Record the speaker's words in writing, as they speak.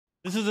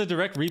This is a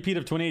direct repeat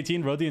of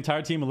 2018. Rode the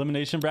entire team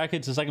elimination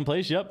bracket to second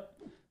place. Yep.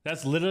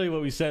 That's literally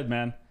what we said,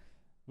 man.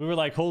 We were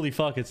like, holy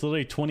fuck, it's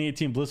literally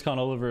 2018 BlizzCon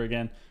all over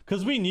again.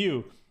 Because we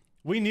knew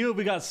if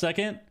we got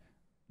second,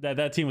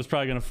 that team was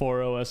probably going to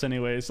 4-0 us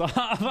anyway. So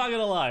I'm not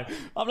going to lie.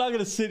 I'm not going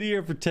to sit here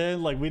and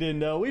pretend like we didn't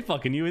know. We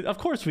fucking knew it. Of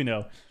course we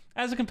know.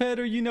 As a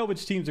competitor, you know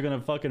which teams are going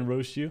to fucking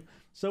roast you.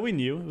 So we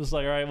knew. It was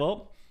like, all right,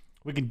 well,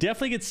 we can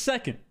definitely get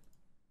second.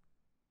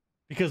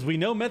 Because we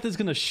know Method's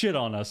going to shit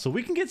on us. So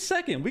we can get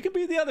second. We can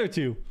beat the other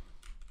two.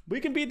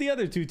 We can beat the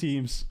other two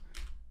teams.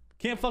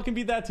 Can't fucking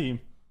beat that team.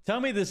 Tell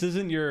me this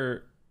isn't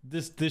your...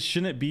 This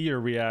shouldn't be your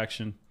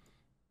reaction.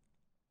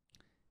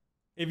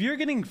 If you're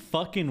getting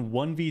fucking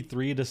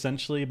 1v3'd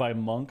essentially by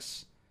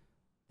monks,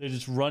 they're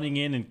just running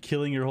in and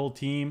killing your whole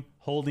team,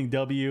 holding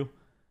W.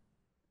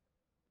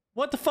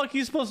 What the fuck are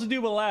you supposed to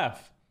do but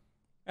laugh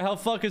at how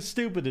fucking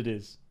stupid it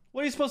is?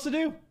 What are you supposed to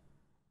do?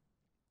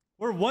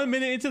 We're 1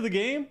 minute into the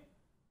game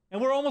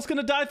and we're almost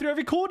gonna die through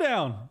every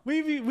cooldown.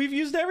 We've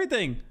used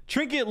everything.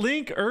 Trinket,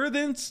 Link,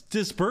 Earthens,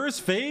 Disperse,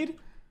 Fade.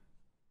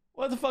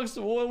 What the fuck?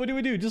 What do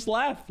we do? Just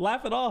laugh.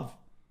 Laugh it off.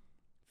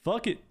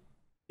 Fuck it.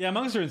 Yeah,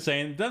 monks are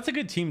insane. That's a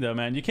good team though,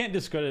 man. You can't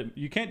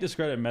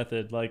discredit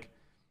Method. Like,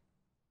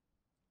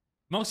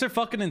 monks are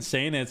fucking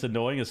insane and it's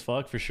annoying as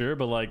fuck for sure,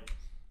 but like,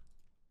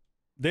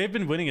 they've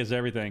been winning as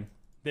everything.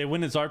 They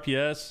win as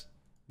RPS.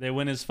 They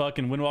win as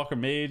fucking Windwalker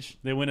Mage.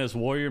 They win as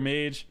Warrior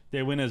Mage.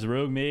 They win as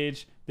Rogue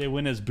Mage. They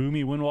win as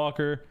Boomy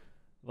Windwalker.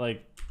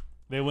 Like,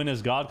 they win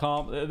as God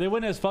comp. They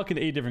win as fucking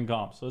 8 different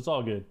comps. So it's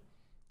all good.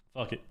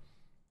 Fuck it.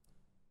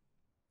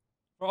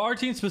 For our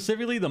team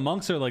specifically, the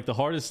monks are like the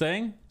hardest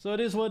thing. So it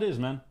is what it is,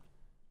 man.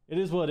 It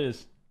is what it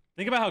is.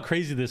 Think about how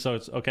crazy this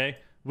is, okay?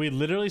 We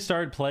literally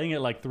started playing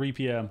at like 3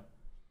 p.m.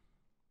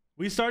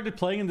 We started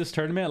playing in this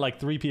tournament at like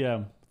 3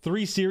 p.m.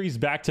 3 series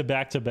back to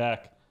back to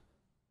back.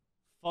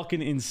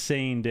 Fucking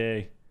insane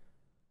day.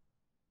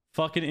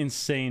 Fucking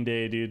insane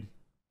day, dude.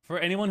 For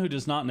anyone who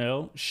does not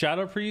know,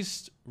 Shadow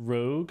Priest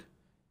Rogue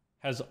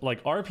has,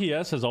 like,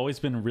 RPS has always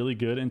been really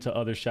good into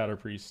other Shadow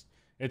Priests.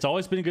 It's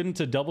always been good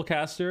into Double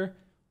Caster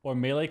or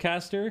Melee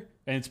Caster,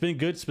 and it's been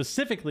good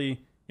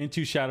specifically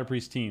into Shadow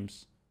Priest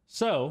teams.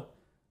 So,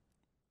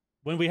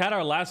 when we had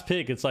our last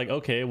pick, it's like,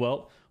 okay,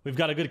 well, we've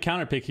got a good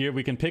counter pick here.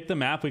 We can pick the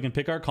map, we can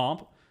pick our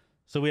comp.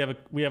 So we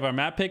have our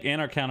map pick and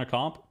our counter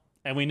comp,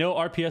 and we know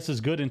RPS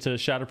is good into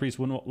Shadow Priest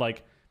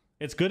like,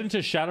 it's good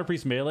into Shadow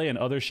Priest Melee and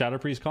other Shadow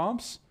Priest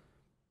comps.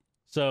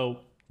 So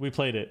we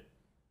played it.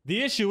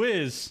 The issue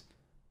is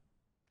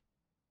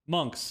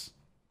monks.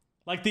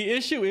 Like, the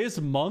issue is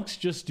monks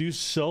just do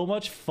so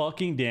much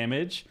fucking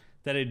damage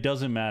that it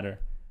doesn't matter.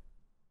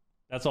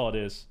 That's all it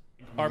is.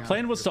 Our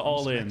plan was to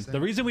all in. The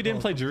reason we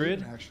didn't play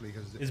Druid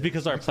is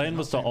because our plan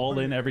was to all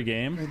in every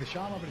game.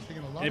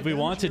 And if we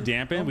wanted to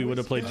dampen, we would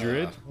have played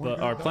Druid. But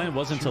our plan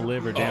wasn't to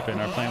live or dampen.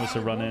 Our plan was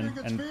to run in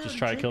and just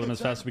try to kill them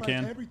as fast as we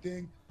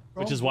can.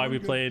 Which is why we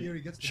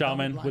played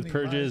Shaman with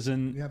Purges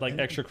and like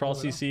extra crawl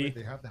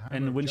CC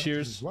and wind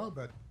shears.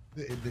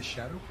 The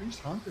Shadow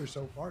Priest Hunter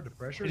so far, the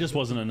pressure... It just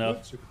wasn't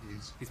enough.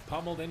 He's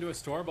pummeled into a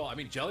Stormball. I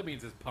mean,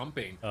 Jellybeans is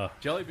pumping.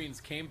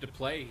 Jellybeans came to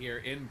play here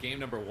in game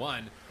number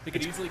 1. He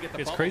could easily get the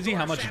It's crazy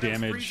how much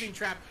damage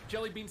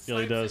Jellybeans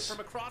really does.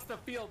 from across the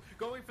field,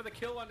 going for the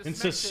kill on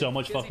It's just so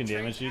much fucking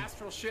damage, dude.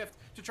 Astral Shift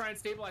to try and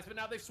stabilize, but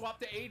now they've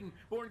swapped to Aiden.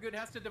 Born Good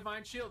has to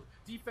Divine Shield.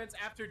 Defense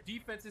after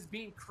defense is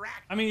being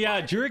cracked. I mean,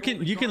 yeah, Druid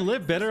you can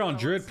live better on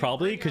Druid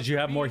probably because you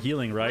have more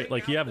healing, right?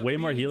 Like, you have way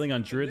more healing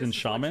on Druid than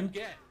Shaman.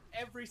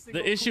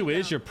 The issue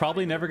is you're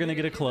probably never going to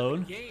get a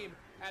clone,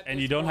 and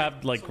you don't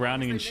have like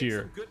grounding and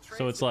shear,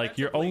 so it's like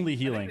you're only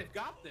healing.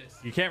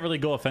 You can't really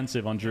go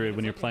offensive on Druid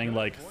when you're playing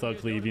like Thug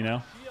Cleave, you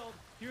know?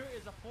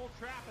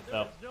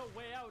 Oh.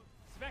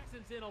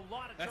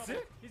 That's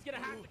it. He's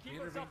gonna have to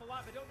keep himself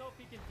alive. I don't know if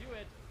he can do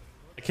it.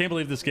 I can't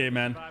believe this game,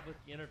 man.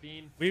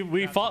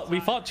 We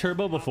fought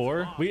Turbo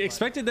before. We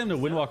expected them to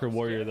Windwalker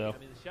Warrior though.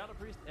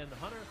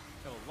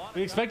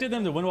 We expected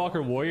them to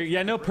Windwalker Warrior.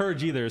 Yeah, no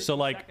Purge either. So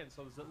like,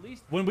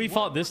 when we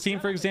fought this team,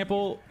 for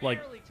example,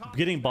 like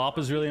getting Bop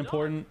is really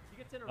important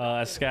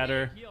as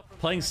scatter.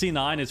 Playing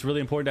C9, it's really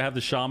important to have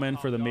the Shaman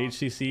for the Mage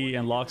CC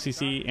and Lock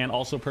CC and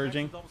also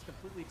Purging.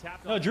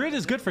 No, Druid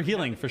is good for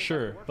healing for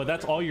sure, but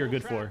that's all you're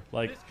good for.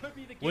 Like,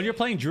 when you're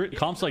playing Druid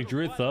comps like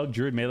Druid Thug,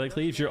 Druid Melee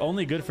Cleaves, you're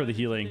only good for the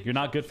healing. You're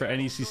not good for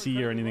any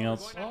CC or anything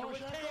else.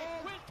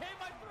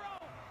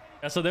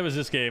 Yeah, so there was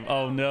this game.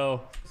 Oh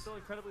no.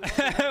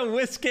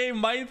 Whiskey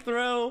might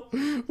throw.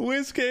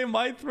 Whiskey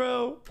might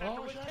throw.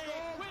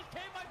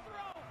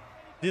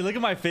 Dude, look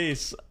at my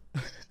face.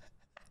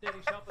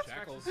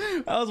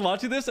 I was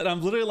watching this and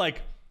I'm literally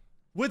like,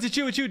 what's it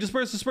you? It's you.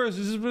 Disperse, disperse,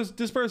 disperse,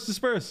 disperse,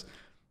 disperse.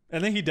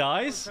 And then he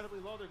dies.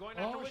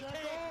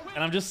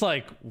 And I'm just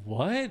like,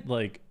 what?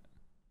 Like,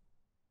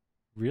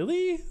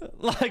 really?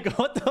 Like,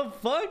 what the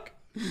fuck?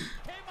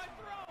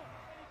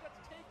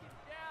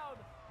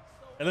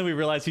 And then we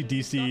realized he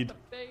DC'd.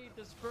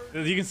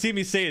 You can see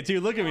me say it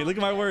too. Look at me. Look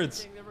at my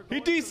words. He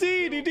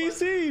DC'd. He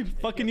DC'd.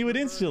 Fucking knew it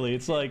instantly.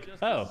 It's like,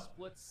 oh,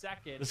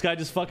 this guy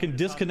just fucking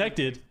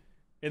disconnected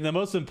in the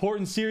most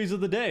important series of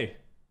the day.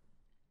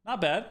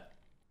 Not bad.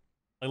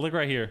 Like, look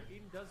right here.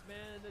 Eden does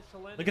manage to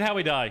land Look at how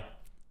we die.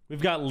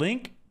 We've got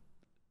Link,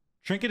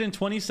 Trinket in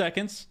 20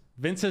 seconds.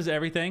 Vince has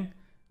everything.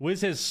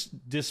 Wiz has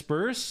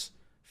Disperse,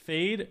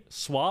 Fade,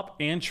 Swap,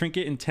 and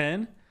Trinket in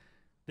 10.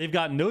 They've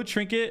got no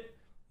Trinket,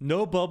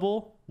 no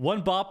Bubble,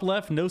 1 Bop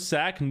left, no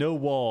Sack, no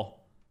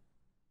Wall.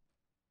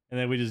 And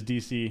then we just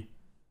DC.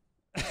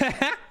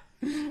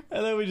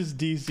 And then we just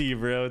DC,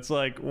 bro. It's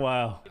like,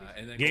 wow.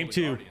 And then Game Golden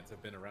 2. Guardians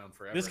have been around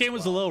forever This as game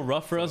was a well. little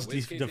rough for us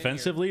Wiz stays in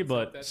defensively, here. Let's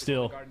hope but that the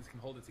still. Golden Guardians can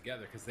hold it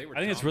together, 'cause they were I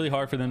think it's really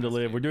hard for them to last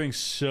live. game. We're doing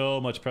so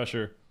much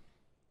pressure.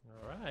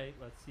 All right,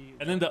 let's see.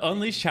 And then the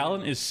Unleash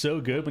challenge is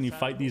so good when you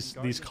fight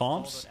these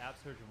comps.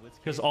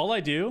 Because all I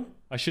do,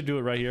 I should do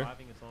it right here.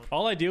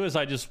 All I do is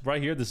I just,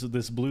 right here,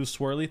 this blue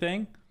swirly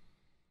thing.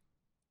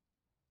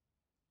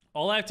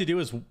 All I have to do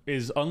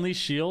is Unleash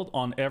Shield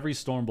on every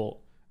Stormbolt.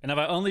 And if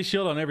I Unleash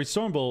Shield on every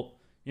Stormbolt,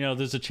 you know,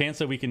 there's a chance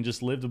that we can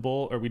just live the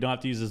bolt, or we don't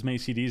have to use as many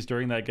CDs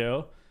during that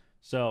go.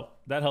 So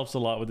that helps a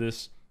lot with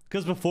this.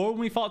 Because before, when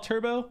we fought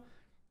Turbo,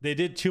 they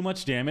did too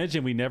much damage,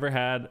 and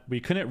we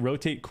couldn't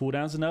rotate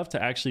cooldowns enough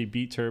to actually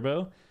beat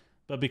Turbo.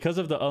 But because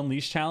of the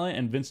Unleash talent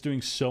and Vince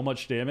doing so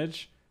much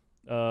damage,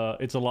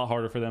 it's a lot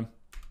harder for them.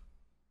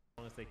 As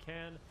long as they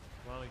can,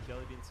 allowing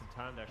Jellybean some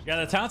time to actually.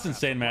 Yeah, the talent's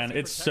insane, man.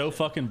 It's so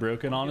fucking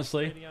broken,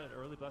 honestly.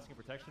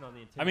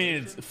 I mean,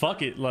 it's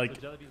fuck it.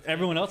 Like,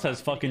 everyone else has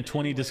fucking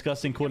 20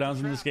 disgusting cooldowns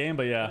in this game,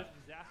 but yeah.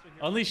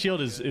 Unleash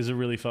Shield is a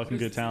really fucking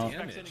good talent.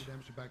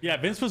 Yeah,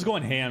 Vince was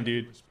going ham,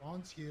 dude.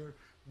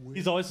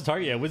 He's always the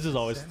target. Yeah, Wiz is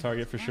always the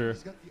target for sure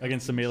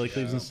against the melee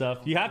cleaves and stuff.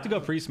 You have to go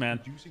Priest,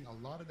 man.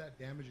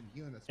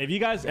 If you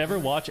guys ever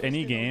watch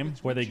any game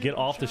where they get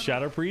off the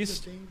Shadow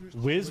Priest,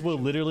 Wiz will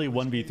literally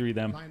 1v3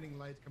 them.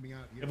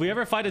 If we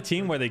ever fight a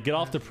team where they get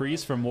off the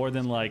Priest for more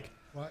than like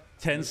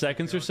 10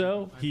 seconds or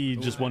so, he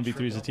just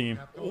 1v3s a team.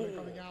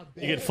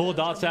 You get full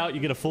dots out,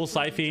 you get a full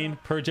Siphene,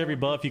 purge every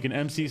buff, you can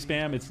MC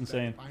spam, it's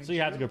insane. So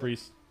you have to go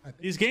Priest.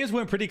 These games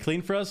went pretty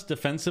clean for us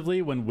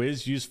defensively when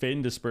Wiz used Fade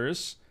and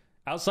Disperse.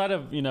 Outside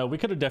of, you know, we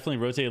could have definitely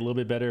rotated a little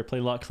bit better, play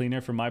a lot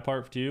cleaner for my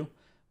part too.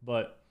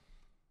 But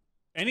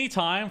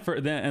anytime for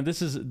then, and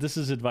this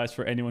is advice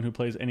for anyone who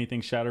plays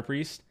anything Shadow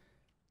Priest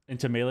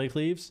into melee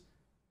cleaves.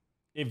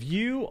 If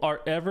you are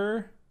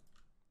ever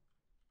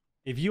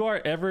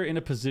in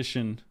a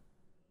position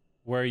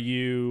where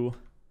you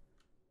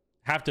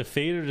have to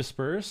Fade or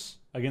Disperse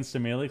against a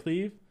melee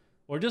cleave,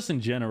 or just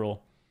in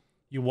general,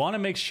 you want to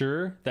make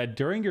sure that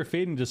during your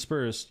Fade and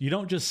Disperse, you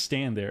don't just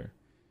stand there.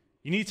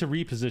 You need to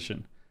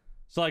reposition.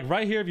 So like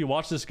right here, if you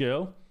watch this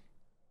go,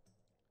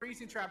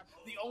 Freezing Trap,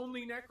 the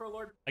only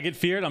Necrolord. I get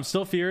feared. I'm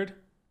still feared.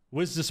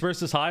 Wiz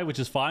Disperse is high, which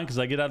is fine because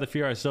I get out of the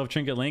fear. I still have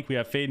Trinket Link. We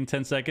have Fade in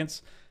 10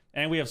 seconds,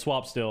 and we have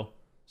Swap still.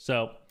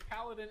 So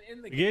Paladin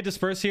in the we get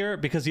Disperse here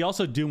because he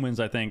also Doom wins.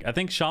 I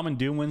think Shaman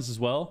Doom wins as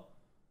well.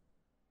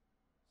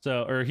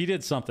 So, or he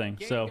did something.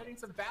 So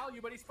some value,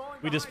 but he's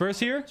falling we Disperse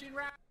here,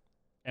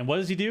 and what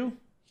does he do?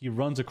 He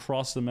runs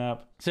across the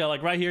map. So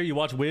like right here, you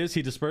watch Wiz,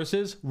 he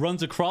disperses,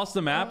 runs across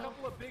the map,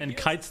 and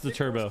kites the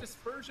turbo.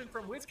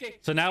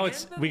 So now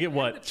we get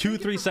what,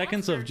 2-3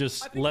 seconds of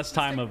just less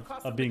time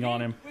of being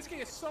on him.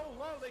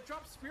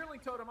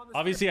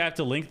 Obviously I have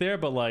to link there,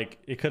 but like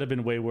it could have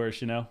been way worse,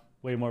 you know?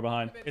 Way more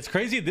behind. It's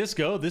crazy, this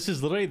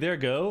is literally their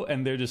go,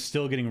 and they're just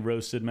still getting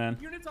roasted, man.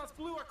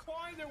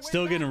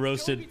 Still getting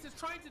roasted.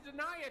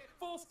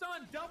 Full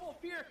stun, double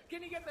fear.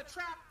 Can he get the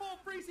trap? Full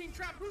freezing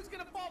trap. Who's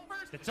gonna fall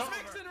first? It's over.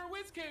 Smexon or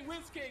Whiskey?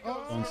 Whiskey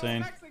goes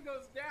insane. Smexon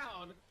goes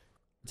down.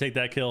 Take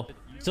that kill.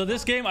 So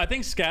this game, I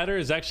think Scatter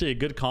is actually a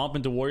good comp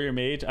into Warrior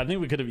Mage. I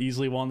think we could have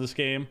easily won this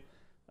game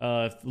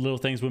if little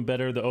things went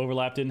better. The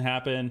overlap didn't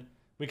happen.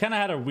 We kind of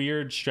had a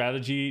weird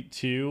strategy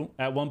too.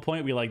 At one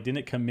point, we like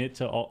didn't commit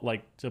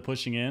to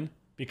pushing in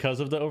because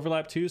of the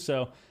overlap too.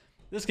 So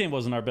this game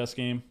wasn't our best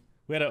game.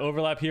 We had an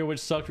overlap here, which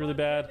sucked really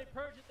bad.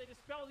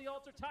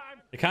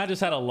 They kind of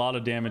just had a lot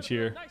of damage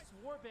here.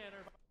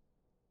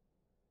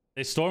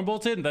 They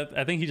Stormbolted, and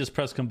I think he just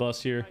pressed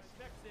Combust here.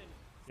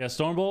 Yeah,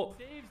 Stormbolt.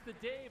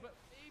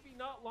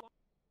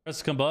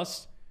 Press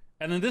Combust.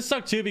 And then this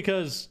sucked too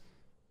because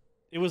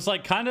it was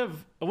like it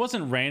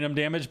wasn't random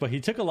damage, but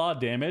he took a lot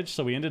of damage.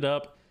 So we ended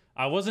up,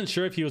 I wasn't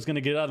sure if he was going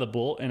to get out of the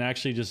bolt and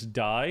actually just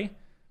die.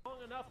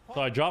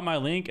 So I dropped my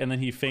Link, and then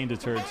he feigned a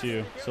turret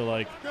too. So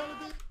like,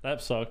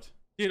 that sucked.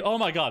 Dude, oh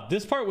my god,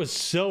 this part was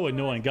so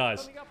annoying,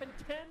 guys.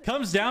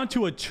 Comes down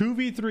to a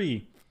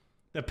 2v3.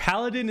 The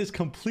Paladin is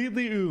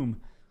completely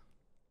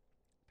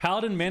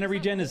Paladin mana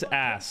regen is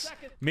ass.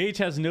 Mage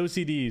has no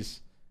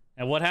CDs.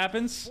 And what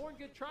happens?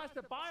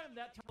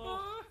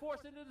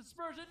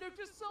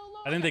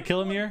 I think they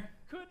kill him here.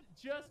 Could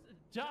just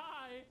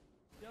die.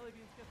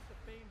 Jellybeans gets the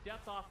fame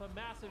death off a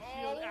massive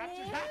shield.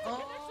 Absterge has to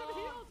connect some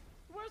heals.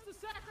 Where's the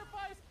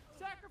sacrifice?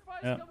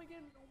 Sacrifice coming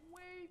in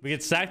way. We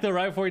get sacked though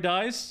right before he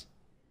dies.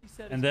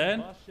 And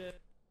then,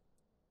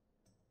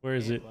 where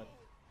is it?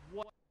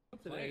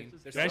 We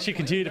actually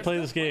continue to play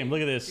this game.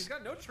 Look at this. He's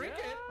got no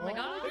trinket. Oh my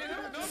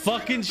god.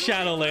 Fucking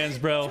Shadowlands,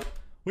 bro.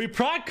 We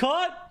proc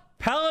caught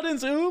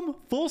Paladin's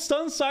full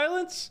stun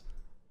silence.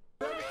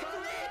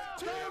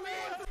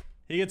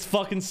 He gets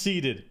fucking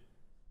seeded.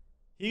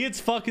 He gets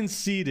fucking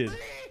seeded.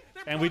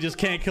 And we just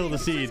can't kill the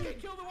seed.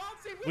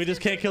 We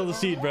just can't kill the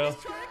seed, bro.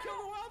 He's trying to kill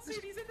the wild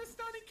seed. He's in the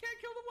stun. He can't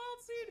kill the wild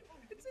seed.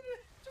 It's in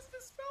a, just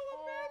a spell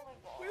of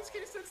man. Whiskey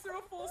sits through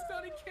a full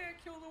stun. He can't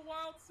kill the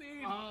wild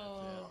seed.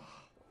 Oh,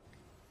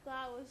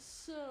 that was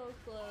so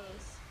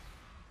close.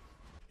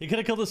 He could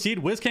have killed the seed.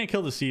 Wiz can't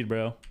kill the seed,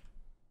 bro.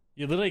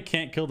 You literally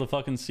can't kill the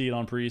fucking seed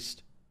on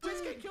Priest.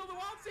 Wiz can't kill the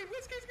wild seed.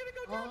 Whiskey's gonna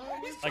go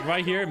down. He's Like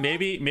right here,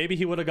 maybe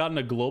he would have gotten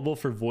a global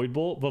for Void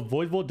Bolt, but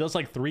Void Bolt does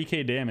like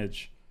 3k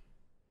damage.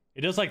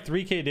 It does like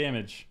 3k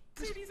damage.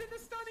 He's in the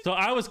stun. So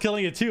I was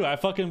killing it too. I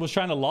fucking was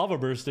trying to lava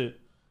burst it.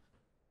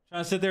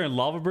 Trying to sit there and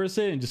lava burst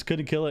it and just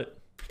couldn't kill it.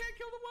 Can't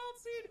kill the wild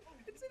seed.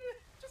 It's in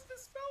a, just a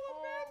spell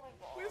of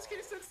man. Whiskey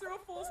sits through a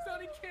full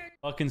stun. He can't.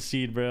 Fucking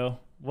seed, bro.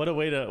 What a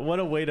way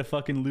to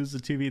fucking lose the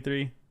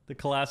 2v3. The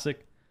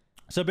classic.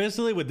 So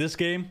basically with this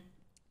game,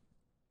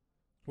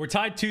 we're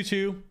tied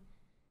 2-2.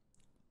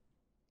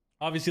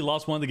 Obviously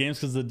lost one of the games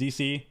because of the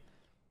DC.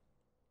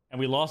 And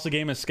we lost the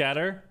game as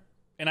scatter.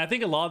 And I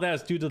think a lot of that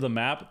is due to the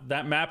map.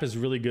 That map is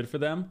really good for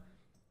them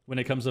when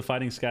it comes to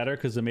fighting scatter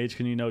because the mage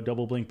can, you know,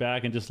 double blink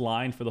back and just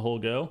line for the whole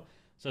go.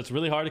 So it's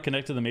really hard to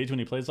connect to the mage when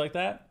he plays like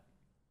that.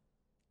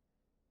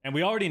 And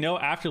we already know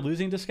after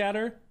losing to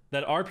scatter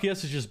that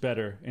RPS is just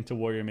better into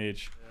warrior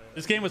mage.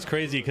 This game was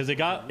crazy because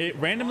it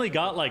randomly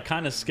got like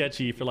kind of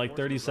sketchy for like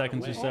 30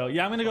 seconds or so.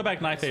 Yeah, I'm gonna go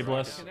back Knife A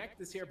Bless.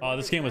 Oh,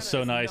 this game was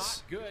so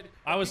nice.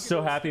 I was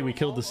so happy we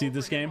killed the seed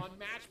this game. On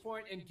match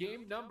point in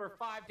game number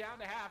 5, down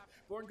to half.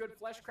 Born Good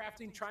Flesh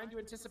Crafting trying to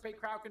anticipate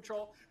crowd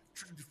control.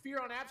 Fear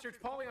on Absterge,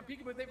 Pauly on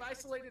Peekaboo. They've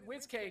isolated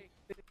WizK.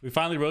 We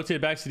finally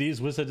rotated back CDs.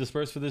 Wiz had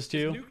dispersed for this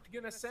too. Nuke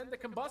gonna send the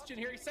combustion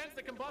here. He sends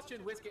the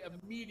combustion. WizK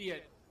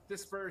immediate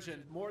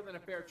dispersion, more than a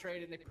fair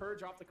trade, and they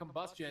purge off the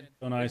combustion.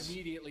 So nice.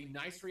 Immediately,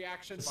 nice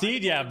reaction.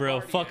 Seed, yeah,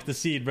 bro. Fuck the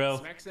seed, bro.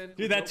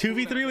 Dude, that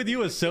 2v3 with you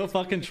was so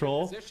fucking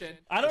troll.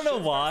 I don't know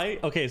why.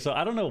 Okay, so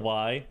I don't know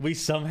why we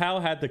somehow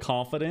had the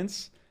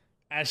confidence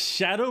as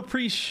Shadow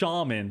Priest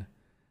Shaman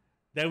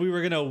that we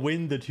were gonna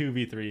win the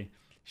 2v3.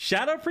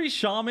 Shadow Priest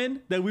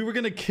Shaman that we were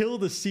gonna kill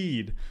the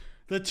seed.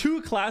 The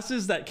two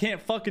classes that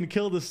can't fucking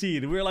kill the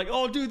seed. We were like,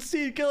 oh, dude,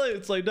 seed, kill it.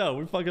 It's like, no,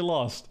 we fucking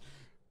lost.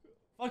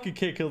 Fucking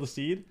can't kill the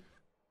seed.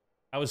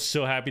 I was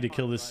so happy to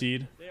kill this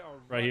seed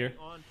right here.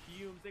 On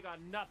fumes. They got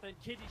nothing.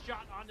 Kitty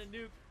shot on the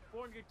nuke.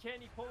 Born Good,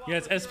 can he pull Yeah,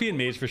 it's SP and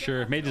Mage for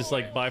sure. Mage is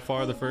like by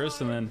far the first,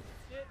 and then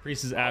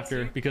Priest is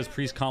after because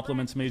Priest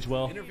complements Mage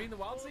well. Intervene the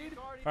wild seed.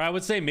 Or I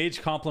would say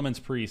Mage complements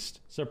Priest.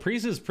 So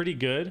Priest is pretty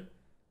good,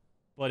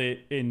 but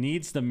it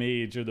needs the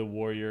Mage or the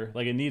Warrior.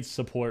 Like it needs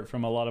support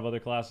from a lot of other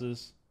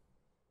classes.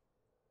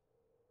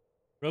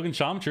 Rogan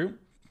Sham, true.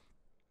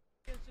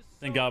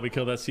 Thank God we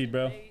killed that seed,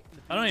 bro.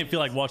 I don't even feel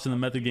like watching the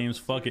method games.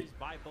 Fuck it.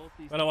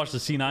 But I watched the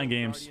C9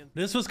 games.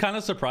 This was kind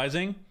of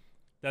surprising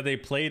that they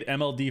played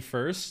MLD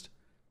first.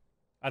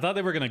 I thought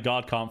they were going to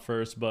God Comp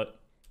first, but...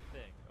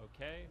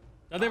 I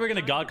thought they were going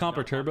to God Comp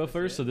or Turbo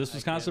first, so this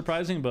was kind of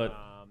surprising, but...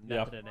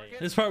 Yeah.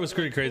 This part was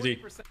pretty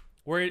crazy.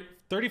 We're at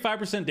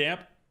 35%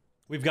 damp.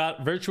 We've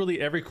got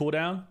virtually every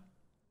cooldown.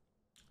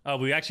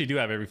 We actually do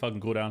have every fucking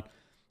cooldown.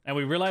 And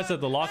we realized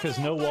that the lock has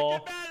no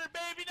wall.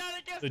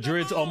 The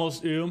druid's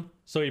almost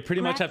so we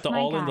pretty much have to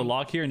all in the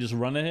lock here and just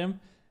run at him.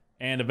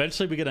 And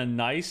eventually we get a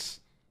nice...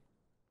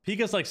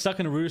 Pika's like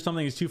stuck in a root or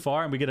something, he's too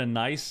far, and we get a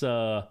nice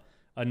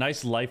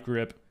life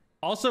grip.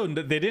 Also,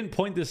 they didn't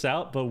point this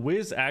out, but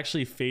Wiz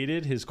actually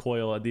faded his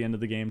coil at the end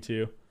of the game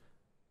too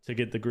to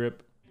get the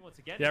grip.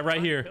 Yeah,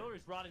 right here.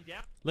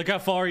 Look how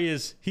far he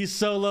is. He's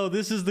so low.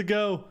 This is the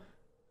go.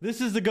 This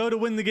is the go to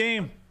win the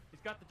game.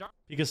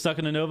 Pika's stuck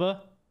in a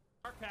Nova.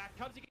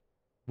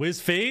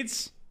 Wiz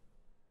fades.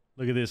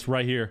 Look at this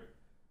right here.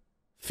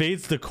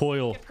 Fades the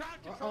coil.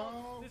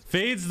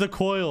 Fades the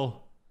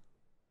coil.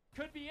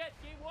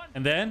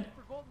 And then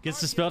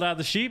gets dispelled out of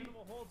the sheep.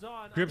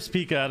 Grips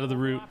Pika out of the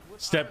root.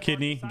 Step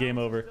kidney. Game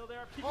over.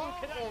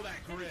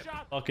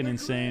 Fucking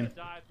insane.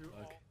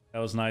 That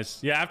was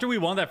nice. Yeah, after we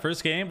won that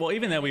first game, well,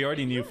 even then we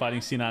already knew fighting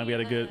C9 we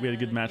had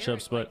good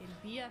matchups, but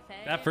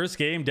that first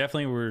game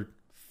definitely were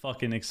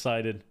fucking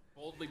excited.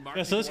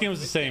 Yeah, so this game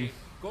was the same.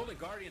 Golden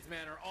Guardians,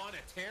 man, are on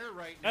a tear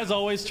right now. As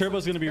always,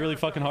 Turbo's going to be really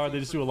fucking hard. They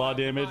just do a lot of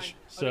damage.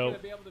 So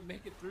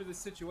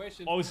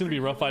always going to be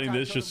rough fighting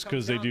this just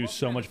because they do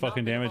so much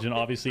fucking damage. And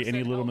obviously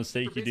any little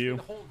mistake you do,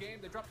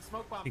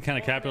 you kind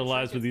of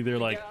capitalize with either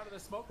like,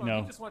 you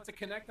know,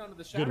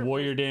 good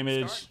warrior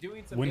damage,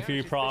 Wind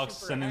Fury procs,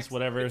 sentence,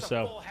 whatever.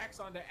 So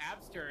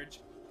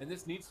and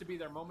this needs to be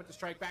their moment to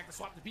strike back to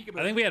swap the Peekaboo.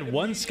 I think we had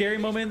one scary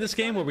moment in this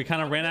game where we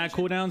kind of ran out of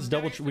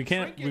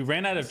cooldowns. We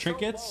ran out of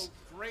trinkets.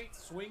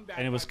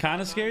 And it was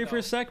kind of scary for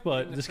a sec,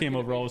 but this game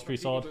overall was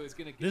pretty solid.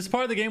 This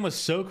part of the game was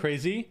so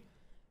crazy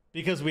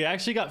because we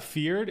actually got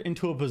feared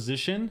into a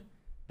position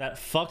that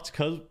fucked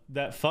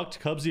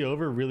Cubsy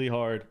over really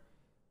hard.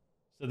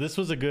 So this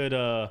was a good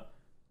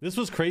this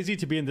was crazy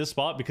to be in this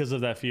spot because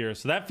of that fear.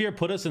 So that fear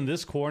put us in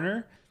this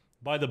corner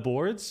by the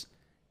boards,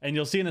 and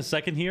you'll see in a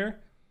second here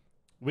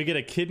we get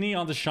a kidney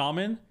on the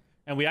shaman,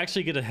 and we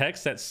actually get a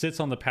hex that sits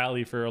on the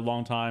pally for a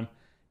long time.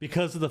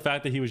 because of the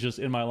fact that he was just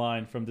in my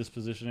line from this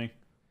positioning.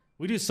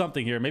 We do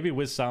something here. Maybe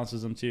Wiz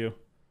silences him too.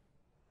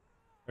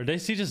 Or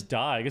does he just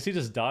die? I guess he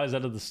just dies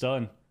out of the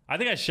stun. I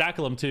think I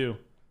shackle him too.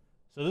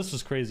 So this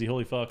was crazy.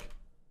 Holy fuck.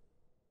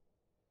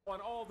 On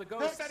all the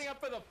goes, setting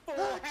up for the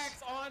full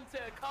hex onto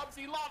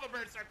Cubsy. Lava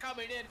bursts are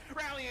coming in.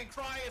 Rallying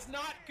cry is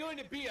not going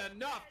to be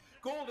enough.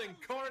 Golden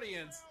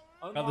Guardians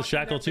got the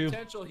shackle too.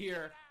 Potential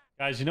here.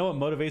 Guys, you know what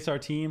motivates our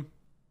team?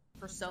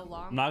 For so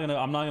long.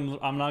 I'm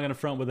not gonna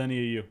front with any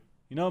of you.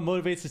 You know what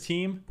motivates the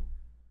team?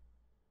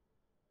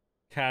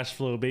 Cash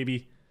flow,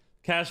 baby.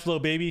 Cash flow,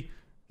 baby.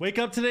 Wake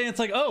up today and it's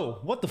like, oh,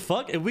 what the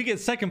fuck? If we get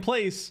second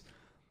place,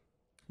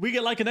 we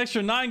get like an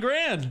extra 9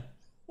 grand.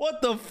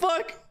 What the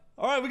fuck?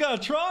 All right, we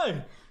gotta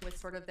try. With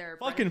sort of their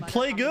fucking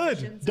play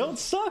good. Don't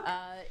suck.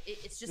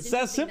 It's just it's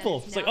that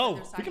simple. It's like,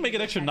 oh, we can make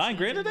an extra 9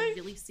 grand today.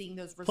 Really seeing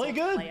those results play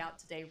good. Play out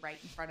today right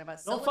in front of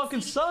us. Don't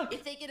fucking suck.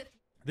 If they get it.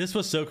 This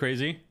was so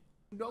crazy.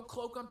 No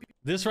cloak on people.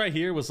 This right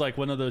here was like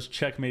one of those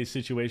checkmate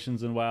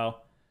situations in WoW.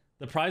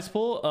 The prize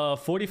pool,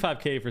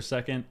 45k for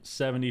second,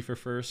 70 for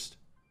first,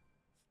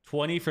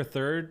 20 for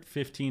third,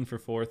 15 for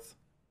fourth.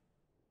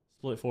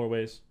 Split 4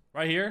 ways.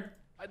 Right here.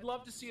 I'd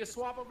love to see a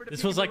swap over to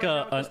this was like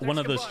one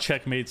of those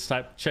checkmate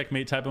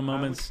type of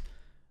moments.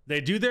 They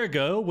do their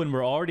go when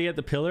we're already at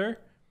the pillar,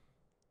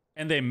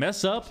 and they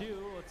mess up.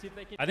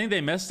 I think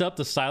they messed up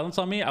the silence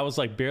on me. I was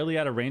like barely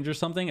out of range or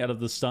something, out of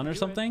the stun or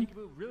something.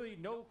 Really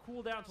no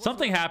cooldown.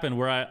 Something happened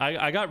where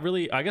I got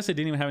really. I guess I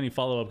didn't even have any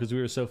follow up because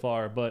we were so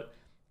far. But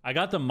I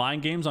got the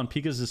mind games on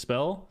Pika's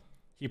dispel.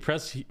 He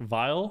pressed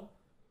Vile,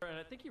 and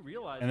I think he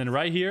realized. And then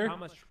right here,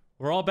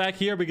 we're all back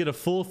here. We get a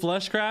full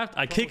fleshcraft.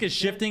 I kick his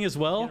shifting as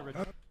well.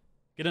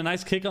 Get a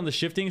nice kick on the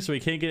shifting so he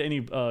can't get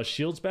any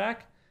shields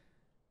back.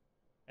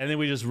 And then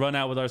we just run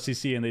out with our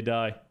CC and they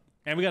die.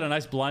 And we got a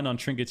nice blind on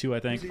Trinket too, I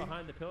think.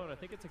 Behind the pillar, and I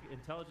think it's an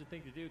intelligent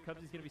thing to do.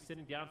 Cubsy's going to be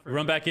sitting down for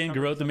run back in,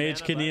 Garrote the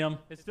mage, kidney him.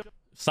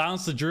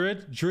 Silence the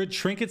druid. Druid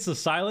trinkets the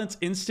silence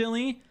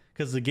instantly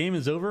because the game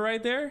is over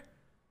right there.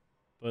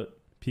 But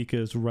Pika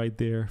is right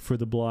there for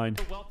the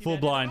blind. Full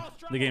blind.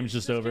 The game is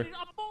just over.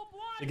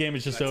 The game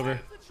is just over.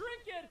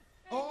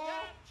 That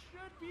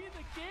should be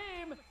the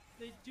game.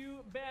 They do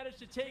manage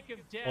to take him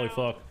down. Holy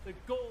fuck. The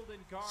Golden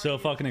Guardians so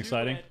fucking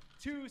exciting.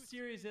 2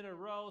 series in a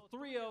row.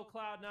 3-0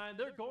 Cloud9.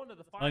 They're going to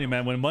the final. Money,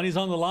 man. When money's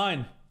on the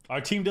line,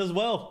 our team does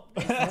well.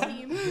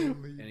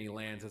 And he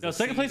lands as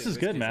second place is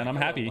good, man. I'm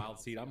happy. Wild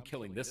seed. I'm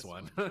killing this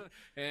one.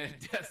 And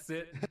that's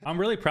it. I'm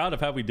really proud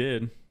of how we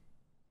did.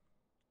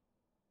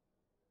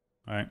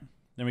 All right.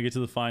 Then we get to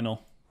the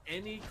final.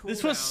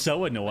 This was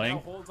so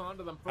annoying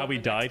how we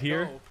died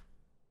here.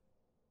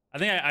 I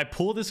think I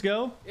pull this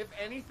go. If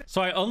anything,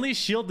 so I only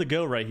shield the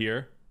go right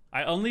here.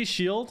 I only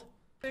shield.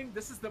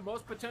 This is the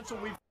most potential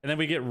we've and then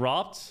we get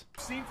robbed.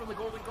 Seen from the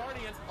Golden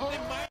Guardians. They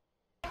might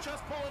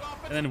just pull it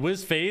off. And then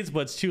Wiz fades,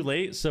 but it's too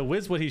late. So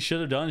Wiz, what he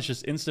should have done is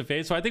just insta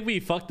fade. So I think we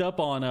fucked up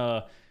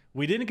on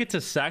we didn't get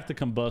to sack the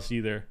combust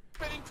either.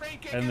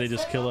 And they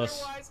just kill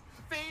us.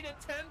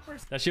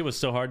 That shit was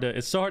so hard to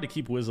it's so hard to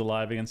keep Wiz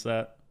alive against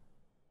that.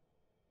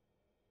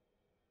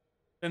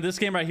 And this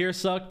game right here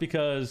sucked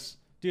because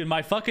dude,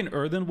 my fucking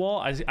earthen wall,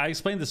 I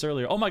explained this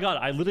earlier. Oh my god,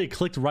 I literally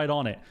clicked right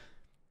on it.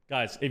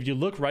 Guys, if you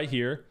look right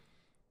here,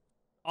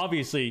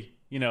 obviously,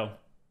 you know,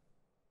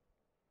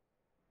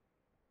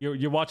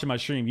 you're watching my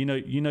stream. You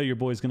know your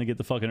boy's gonna get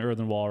the fucking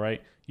earthen wall,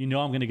 right? You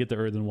know I'm gonna get the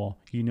earthen wall.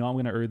 You know I'm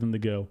gonna earthen the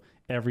go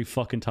every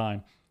fucking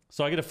time.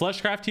 So I get a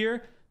fleshcraft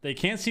here. They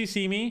can't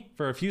CC me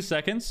for a few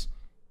seconds.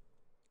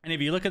 And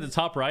if you look at the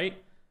top right,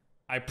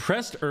 I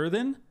pressed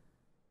earthen.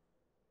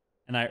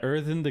 And I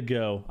earthen the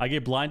go. I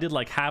get blinded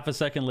like half a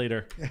second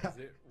later. Yeah.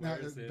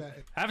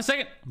 Half a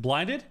second.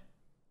 Blinded.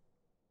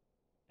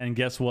 And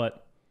guess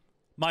what?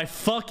 My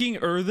fucking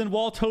earthen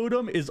wall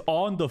totem is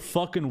on the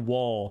fucking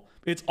wall.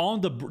 It's on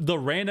the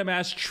random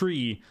ass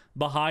tree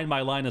behind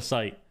my line of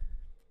sight.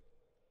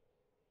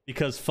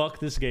 Because fuck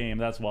this game.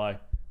 That's why.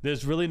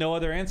 There's really no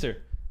other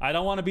answer. I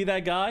don't want to be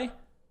that guy.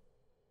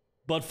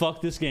 But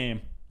fuck this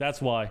game.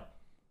 That's why.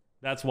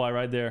 That's why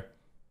right there.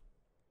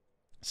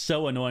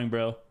 So annoying,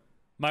 bro.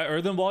 My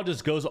earthen wall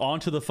just goes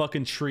onto the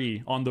fucking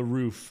tree on the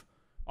roof.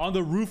 On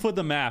the roof of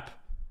the map.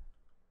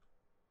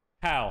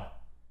 How?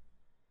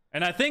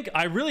 And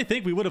I really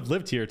think we would have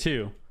lived here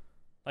too.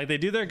 Like they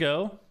do their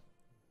go.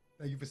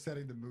 Thank you for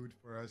setting the mood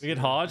for us. We get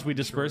Hodge, we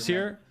disperse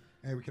here.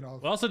 And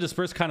we also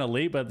disperse kind of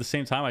late, but at the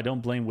same time, I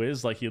don't blame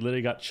Wiz. Like he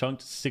literally got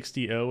chunked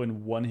 60-0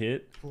 in one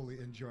hit. Fully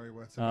enjoy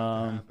what's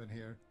about to happen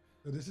here.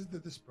 So this is the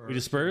disperse. We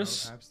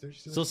disperse.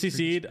 Still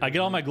CC'd. I get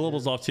all my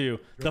globals off too.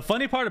 The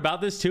funny part about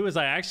this too is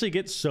I actually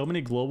get so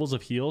many globals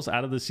of heals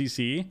out of the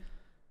CC.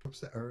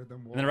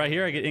 And then right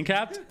here I get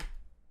incapped.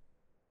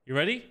 You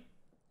ready?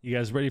 You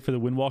guys ready for the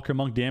Windwalker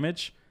Monk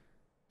damage?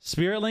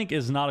 Spirit Link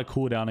is not a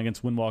cooldown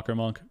against Windwalker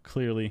Monk.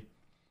 Clearly.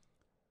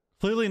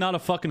 Clearly not a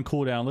fucking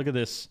cooldown. Look at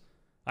this.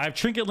 I have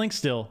Trinket Link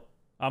still.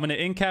 I'm gonna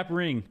incap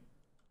ring.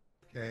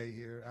 Okay,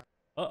 here.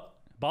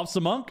 Bob's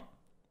the Monk.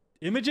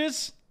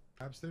 Images.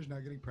 Absterge now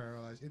getting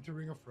paralyzed into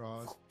Ring of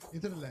Frost,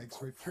 into the leg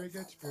sweep,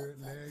 triggered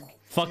spirit leg.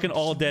 Fucking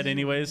all dead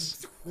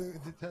anyways.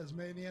 The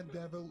Tasmanian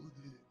devil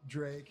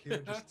Drake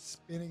here just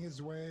spinning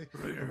his way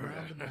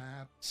around the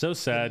map. So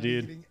sad,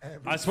 dude.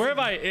 I swear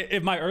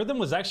if my earthen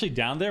was actually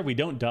down there, we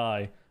don't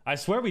die. I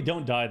swear we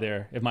don't die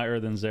there if my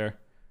earthen's there.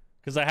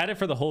 Because I had it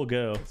for the whole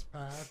go.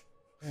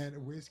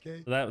 And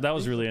Whiskey. That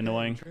was really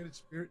annoying.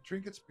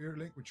 Trinket Spirit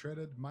Link, we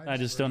traded. I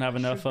just don't have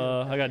enough.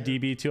 I got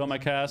DB2 on my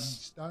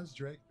cast. Stuns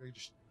Drake.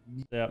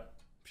 Yeah,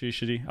 pretty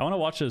shitty. I want to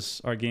watch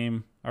this,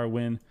 our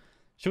win.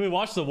 Should we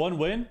watch the one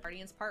win?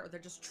 Guardians part where they're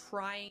just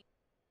trying.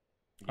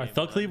 Our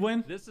Thug League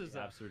win? This is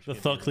Absterge. The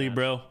Thug League,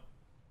 bro.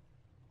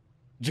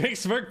 Drake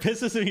Smirk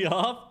pisses me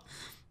off.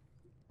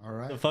 All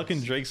right. The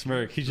fucking Drake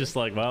Smirk. He's just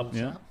like, wow,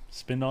 yeah.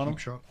 Spinned on him.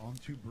 Shot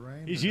onto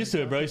Brain. He's used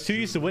to it, bro. He's too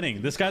used to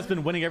winning. This guy's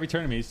been winning every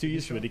tournament. He's too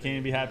used to it. He can't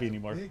even be happy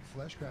anymore.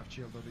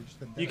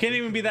 You can't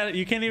even be that.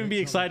 You can't even be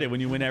excited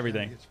when you win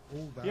everything.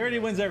 He already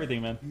wins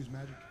everything, man. Use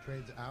magic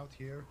trades out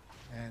here,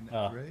 and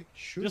Drake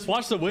just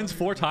watch the wins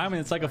 4 times,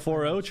 and it's like a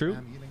 4-0. True.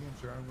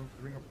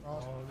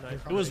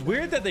 It was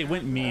weird that they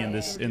went me in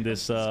this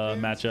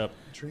matchup.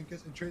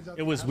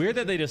 It was weird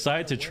that they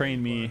decided to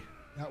train me.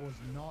 That was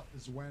not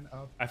as when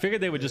I figured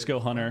they would just go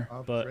Hunter,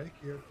 but Drake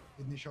here.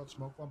 Kidney shot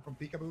smoke bomb from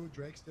Peekaboo.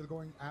 Drake still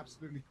going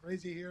absolutely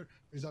crazy here.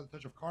 There's a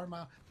touch of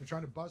karma. They're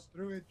trying to bust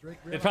through it. Drake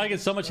they probably get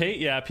so much hate.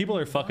 Yeah, people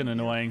are fucking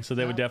annoying, so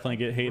they would definitely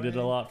get hated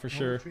a lot for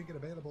sure.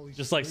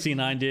 Just like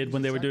C9 did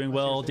when they were doing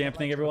well,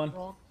 dampening everyone.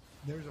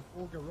 There's a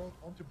full growth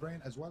onto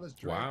Brain as well as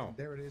Drake. Wow.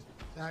 There it is.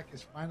 Zach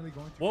is finally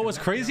going to. What was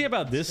crazy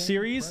about this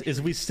series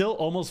is we still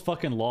almost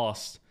fucking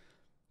lost.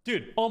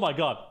 Dude, oh my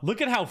god.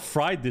 Look at how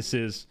fried this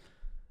is.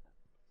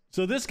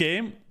 So this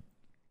game,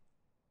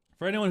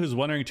 for anyone who's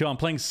wondering too, I'm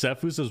playing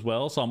Cephus as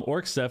well. So I'm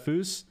Orc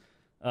Cephus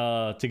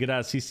to get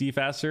out of CC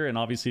faster and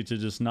obviously to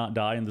just not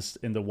die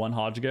in the one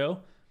Hodge go.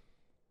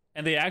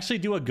 And they actually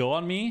do a go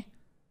on me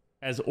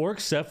as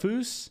Orc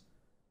Cephus.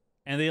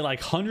 And they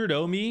like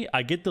 100-0 me.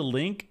 I get the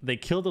link. They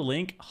kill the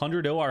link.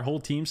 100-0 our whole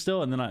team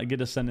still. And then I get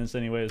Ascendance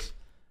anyways.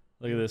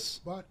 Look at this.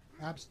 But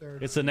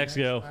Absterge, it's the next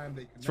go.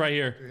 It's right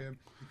here.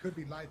 It could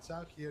be lights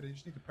out here. They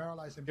just need to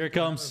paralyze him. Here it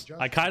comes.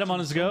 I kite him on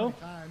his go.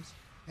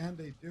 And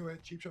they do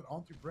it. Cheap shot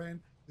onto Brain.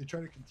 They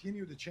try to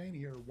continue the chain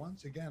here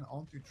once again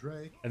onto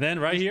Drake. And then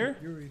right here,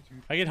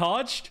 I get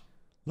Hodged.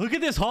 Look at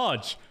this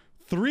Hodge.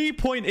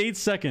 3.8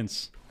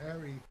 seconds.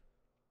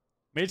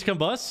 Mage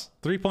combust.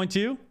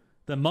 3.2.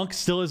 The monk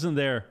still isn't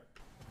there.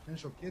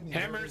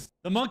 Hammers.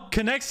 The monk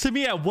connects to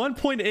me at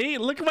 1.8.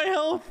 Look at my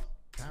health.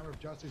 Hammer of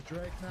Justice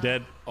Drake now.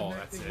 Dead. Oh,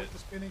 that's it. With the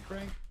spinning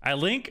crank. I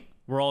link.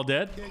 We're all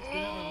dead.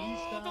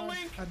 Oh, the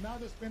link. And now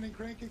the spinning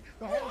cranking.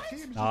 The whole team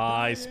is just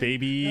Nice,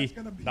 baby.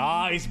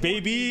 Nice,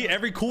 baby.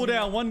 Every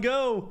cooldown, one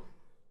go.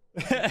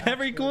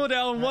 Every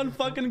cooldown, one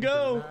fucking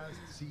go.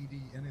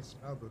 CD in his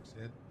spellbooks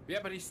hit. Yeah,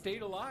 but he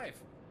stayed alive.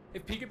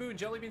 If Peekaboo and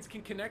Jellybeans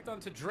can connect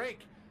onto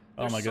Drake,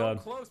 oh my god,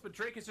 so close, but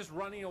Drake is just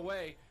running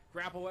away.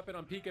 Grapple weapon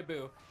on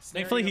Peekaboo.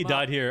 Thankfully, he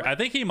died here. I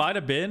think he might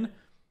have been.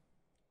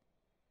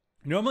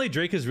 Normally,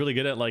 Drake is really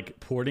good at like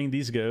porting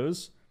these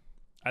goes.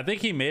 I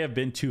think he may have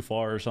been too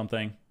far or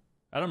something.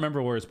 I don't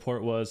remember where his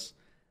port was.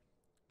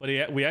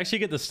 But we actually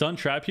get the stun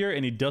trap here,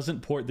 and he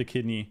doesn't port the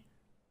kidney.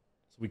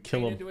 So we kill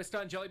him. Into a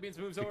stun. Jellybeans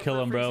moves over.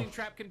 Kill him, bro.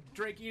 Trap. Can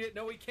Drake eat it?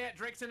 No, he can't.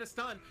 Drake's in a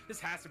stun. This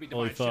has to be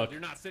Holy Divine fuck. Shield.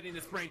 You're not sitting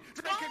this brain.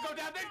 Drake can go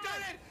down. They've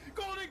done it.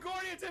 Golden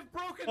Guardians have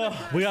broken the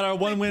curse. We got our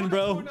one win,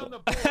 bro.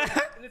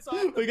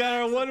 We got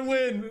our one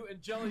win.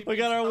 We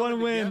got our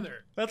one win.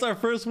 That's our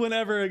first win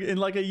ever in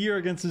like a year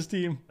against this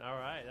team. All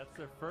right, that's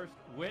their first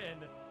win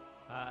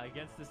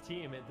against this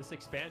team in this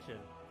expansion.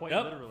 Quite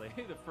Yep. literally,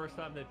 the first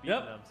time they've beaten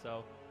Yep. them.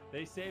 So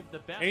they saved the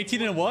best.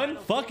 18-1?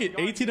 Fuck it.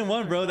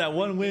 18-1, bro. That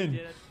one win.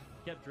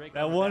 Kept Drake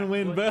That on one back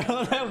win, foot.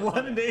 bro. That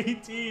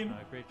 1-18.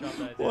 Great job.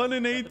 That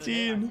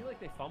 1-18. I feel like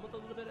they fumbled a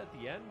little bit at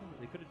the end.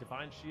 They could have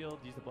Divine Shield,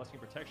 used the Blessing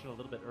of Protection a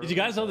little bit earlier. Did you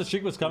guys know the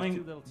streak was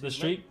coming? The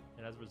streak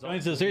and as a result,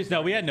 coming to the series?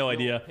 No, we had no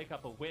idea. Pick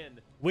up a win.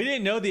 We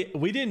didn't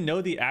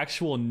know the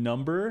actual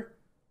number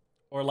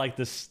or like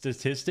the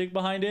statistic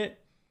behind it.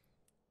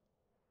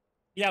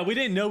 Yeah, we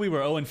didn't know we were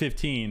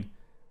 0-15.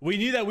 We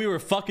knew that we were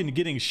fucking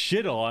getting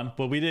shit on,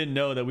 but we didn't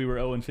know that we were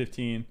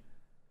 0-15.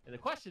 And the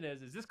question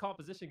is this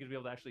composition going to be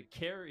able to actually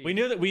carry? We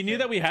knew that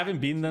we haven't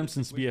beaten them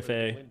since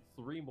BFA. Win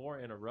 3 more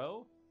in a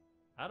row.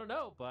 I don't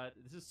know, but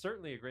this is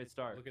certainly a great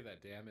start. Look at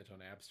that damage on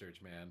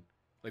Absterge, man.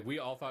 Like we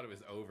all thought it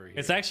was over here.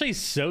 It's actually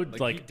so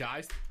like he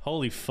dies.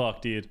 Holy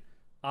fuck, dude.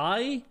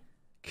 I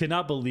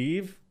cannot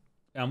believe,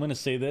 I'm gonna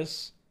say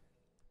this,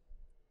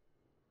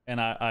 and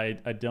I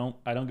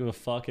don't give a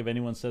fuck if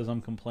anyone says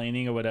I'm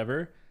complaining or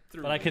whatever,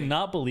 but I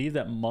cannot believe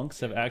that monks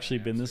have actually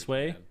been this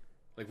way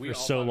for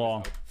so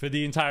long, for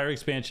the entire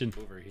expansion.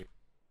 Over here.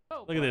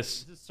 Look at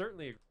this. This is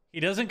certainly He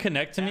doesn't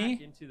connect to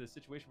me. into the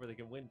situation where they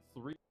can win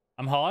 3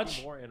 I'm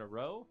Hodge. more in a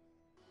row.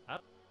 I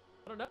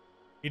don't know.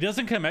 He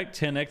doesn't connect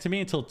to me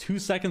until 2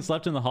 seconds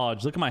left in the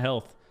Hodge. Look at my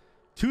health.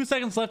 2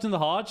 seconds left in the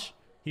Hodge.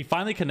 He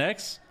finally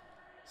connects.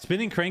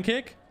 Spinning crane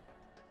kick.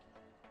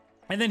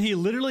 And then he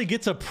literally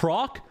gets a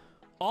proc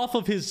off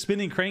of his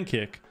spinning crane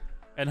kick.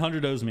 And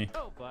 100 owes me.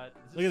 Oh, but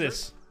Look at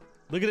this.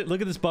 Look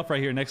at this buff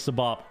right here next to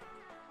Bop.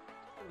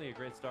 Certainly a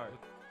great start.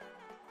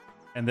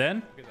 And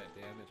then Look at that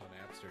damage on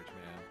Absterge,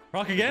 man.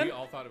 Proc again? We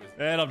all thought it was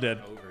And I'm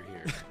dead. over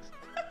here.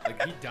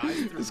 Like he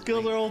dies through. This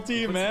kills our whole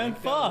team, man.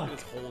 Fuck.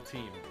 His whole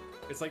team.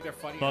 It's like they're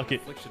fighting Fuck an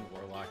it. Affliction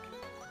Warlock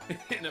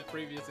in a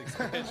previous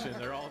expansion.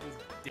 They're all just.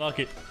 Fuck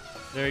it.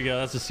 There you go.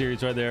 That's a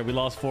series right there. We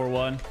lost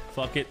 4-1.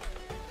 Fuck it.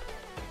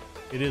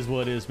 It is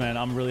what it is, man.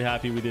 I'm really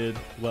happy we did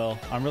well.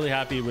 I'm really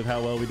happy with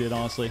how well we did,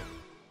 honestly.